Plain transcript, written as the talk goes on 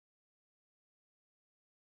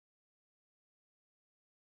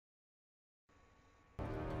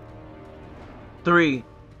3,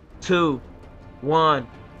 2, 1.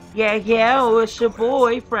 Yeah, yeah, it's your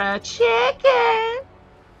boy, Fried Chicken.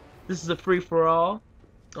 This is a free-for-all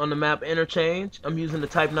on the map Interchange. I'm using the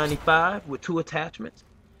Type 95 with 2 attachments.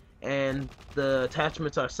 And the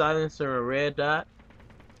attachments are silencer and red dot.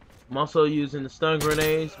 I'm also using the stun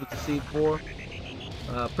grenades with the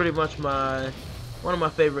C4. Pretty much one of my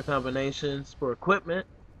favorite combinations for equipment.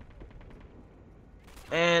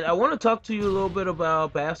 And I want to talk to you a little bit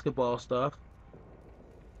about basketball stuff,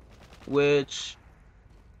 which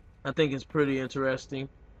I think is pretty interesting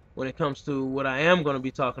when it comes to what I am going to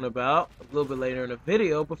be talking about a little bit later in the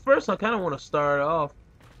video. But first, I kind of want to start off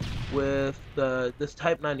with this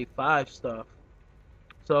Type 95 stuff.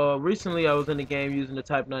 So recently, I was in the game using the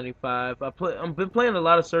Type 95. I've been playing a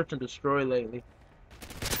lot of Search and Destroy lately,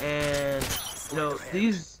 and you know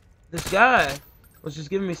this guy was just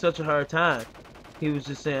giving me such a hard time. He was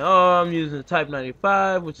just saying, "Oh, I'm using the Type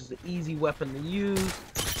 95, which is an easy weapon to use,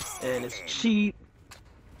 and it's cheap,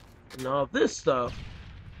 and all this stuff."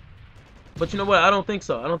 But you know what? I don't think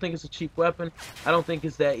so. I don't think it's a cheap weapon. I don't think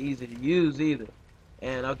it's that easy to use either.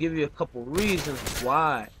 And I'll give you a couple reasons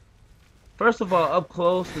why. First of all, up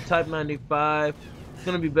close, the Type 95 is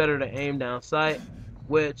going to be better to aim down sight,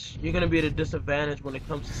 which you're going to be at a disadvantage when it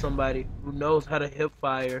comes to somebody who knows how to hip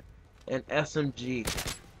fire an SMG.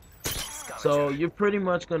 So you're pretty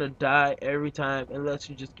much going to die every time unless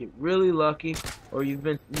you just get really lucky, or you've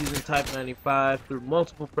been using Type 95 through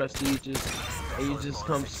multiple prestiges and you just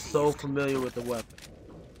become so familiar with the weapon.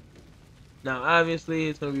 Now obviously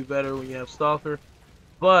it's going to be better when you have Stalker,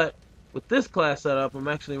 but with this class setup I'm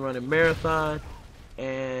actually running Marathon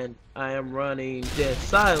and I am running Dead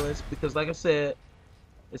Silence because, like I said,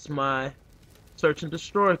 it's my Search and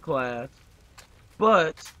Destroy class.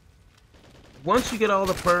 But once you get all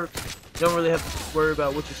the perks, you don't really have to worry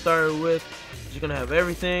about what you started with. You're going to have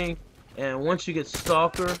everything. And once you get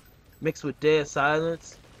Stalker mixed with Dead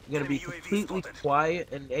Silence, you're going to be completely quiet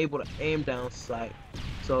and able to aim down sight.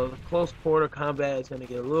 So the close quarter combat is going to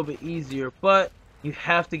get a little bit easier, but you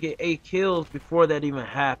have to get 8 kills before that even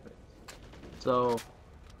happens. So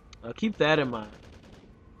keep that in mind.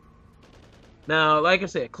 Now, like I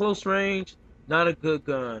said, close range, not a good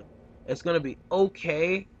gun. It's going to be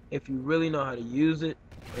okay if you really know how to use it,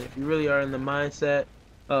 and if you really are in the mindset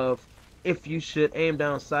of if you should aim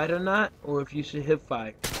down sight or not, or if you should hip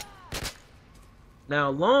fire.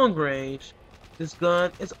 Now, long range, this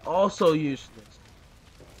gun is also useless.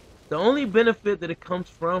 The only benefit that it comes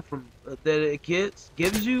from that it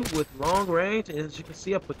gives you with long range is, as you can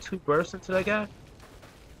see, I put 2 bursts into that guy.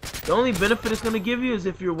 The only benefit it's going to give you is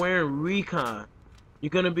if you're wearing recon. You're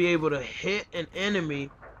going to be able to hit an enemy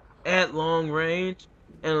at long range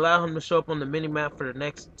and allow him to show up on the minimap for the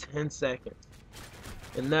next 10 seconds.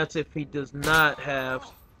 And that's if he does not have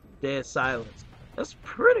Dead Silence. That's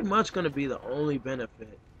pretty much going to be the only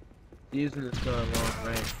benefit using this gun long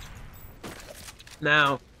range.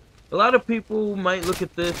 Now, a lot of people might look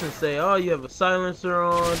at this and say, oh, you have a silencer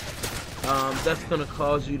on. That's going to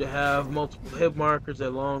cause you to have multiple hit markers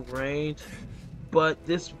at long range. But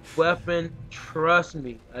this weapon, trust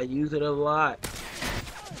me, I use it a lot.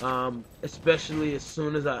 Especially as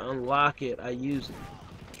soon as I unlock it, I use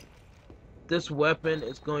it. This weapon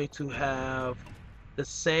is going to have the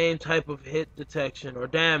same type of hit detection or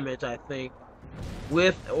damage, I think,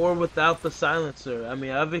 with or without the silencer. I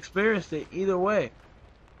mean, I've experienced it either way.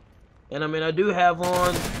 And I mean, I do have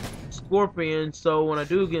on Scorpion, so when I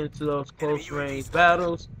do get into those close range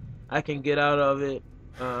battles, I can get out of it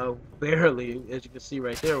barely, as you can see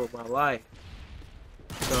right there with my life.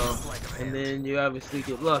 So, and then you obviously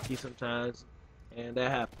get lucky sometimes, and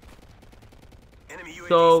that happens.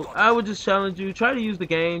 So I would just challenge you, try to use the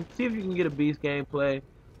game, see if you can get a beast gameplay,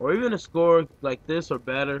 or even a score like this or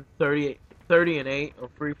better, 30 and 8 on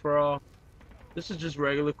free-for-all. This is just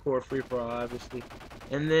regular core free-for-all, obviously.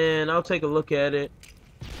 And then I'll take a look at it,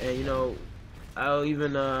 and you know, I'll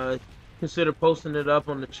even consider posting it up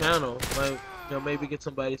on the channel. Like, you know, maybe get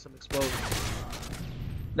somebody some exposure.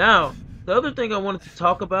 Now, the other thing I wanted to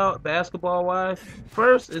talk about basketball-wise,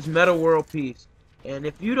 first is Metta World Peace. And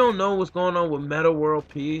if you don't know what's going on with Metta World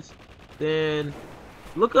Peace, then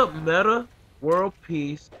look up Metta World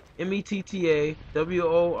Peace, METTA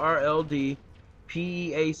WORLD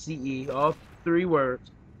PEACE, all 3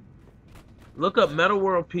 words. Look up Metta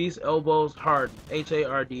World Peace elbows Harden,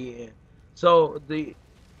 HARDEN. So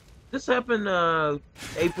this happened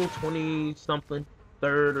April 20-something,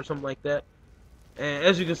 3rd or something like that. And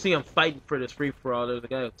as you can see, I'm fighting for this free-for-all. There's a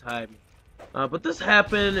guy who tied me. But this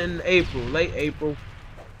happened in April, late April,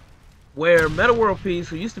 where Metta World Peace,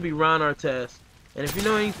 who used to be Ron Artest, And if you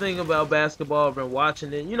know anything about basketball or been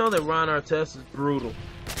watching it, you know that Ron Artest is brutal.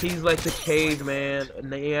 He's like the caveman, a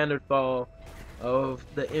Neanderthal of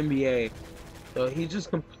the NBA. So he's just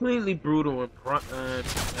completely brutal and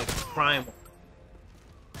like primal.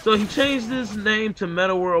 So he changed his name to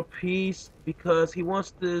Metta World Peace because he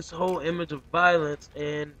wants this whole image of violence,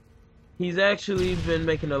 and he's actually been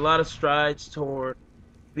making a lot of strides toward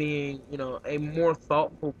being, you know, a more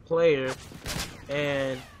thoughtful player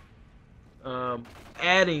and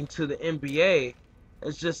adding to the NBA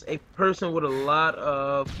as just a person with a lot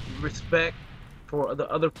of respect for the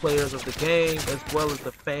other players of the game as well as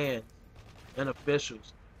the fans and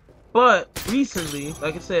officials. But recently,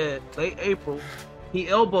 like I said, late April, he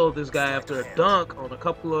elbowed this guy after a dunk on a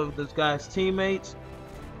couple of this guy's teammates.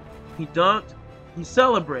 He dunked, he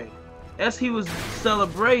celebrated. As he was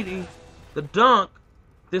celebrating the dunk,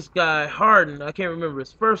 this guy, Harden, I can't remember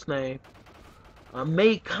his first name,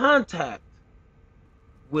 made contact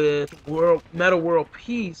with Metta World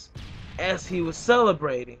Peace as he was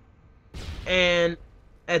celebrating. And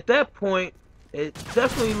at that point, it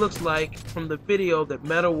definitely looks like from the video that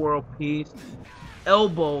Metta World Peace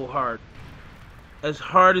elbowed Harden as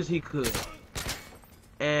hard as he could.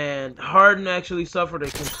 And Harden actually suffered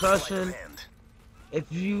a concussion. If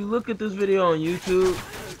you look at this video on YouTube,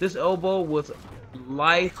 this elbow was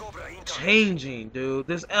life-changing, dude.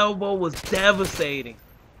 This elbow was devastating.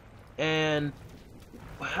 And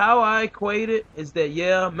how I equate it is that,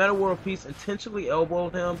 yeah, Metta World Peace intentionally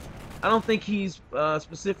elbowed him. I don't think he's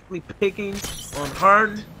specifically picking on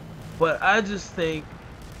Harden, but I just think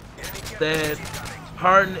that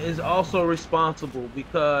Harden is also responsible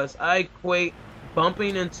because I equate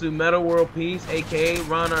bumping into Metta World Peace, aka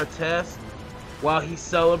Ron Artest, while he's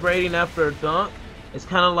celebrating after a dunk. It's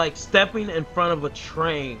kind of like stepping in front of a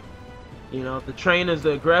train. You know, the train is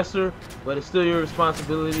the aggressor, but it's still your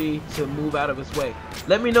responsibility to move out of its way.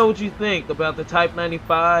 Let me know what you think about the Type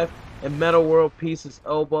 95 and Metta World Peace's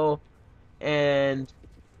elbow, and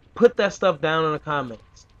put that stuff down in the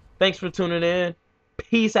comments. Thanks for tuning in.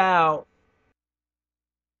 Peace out.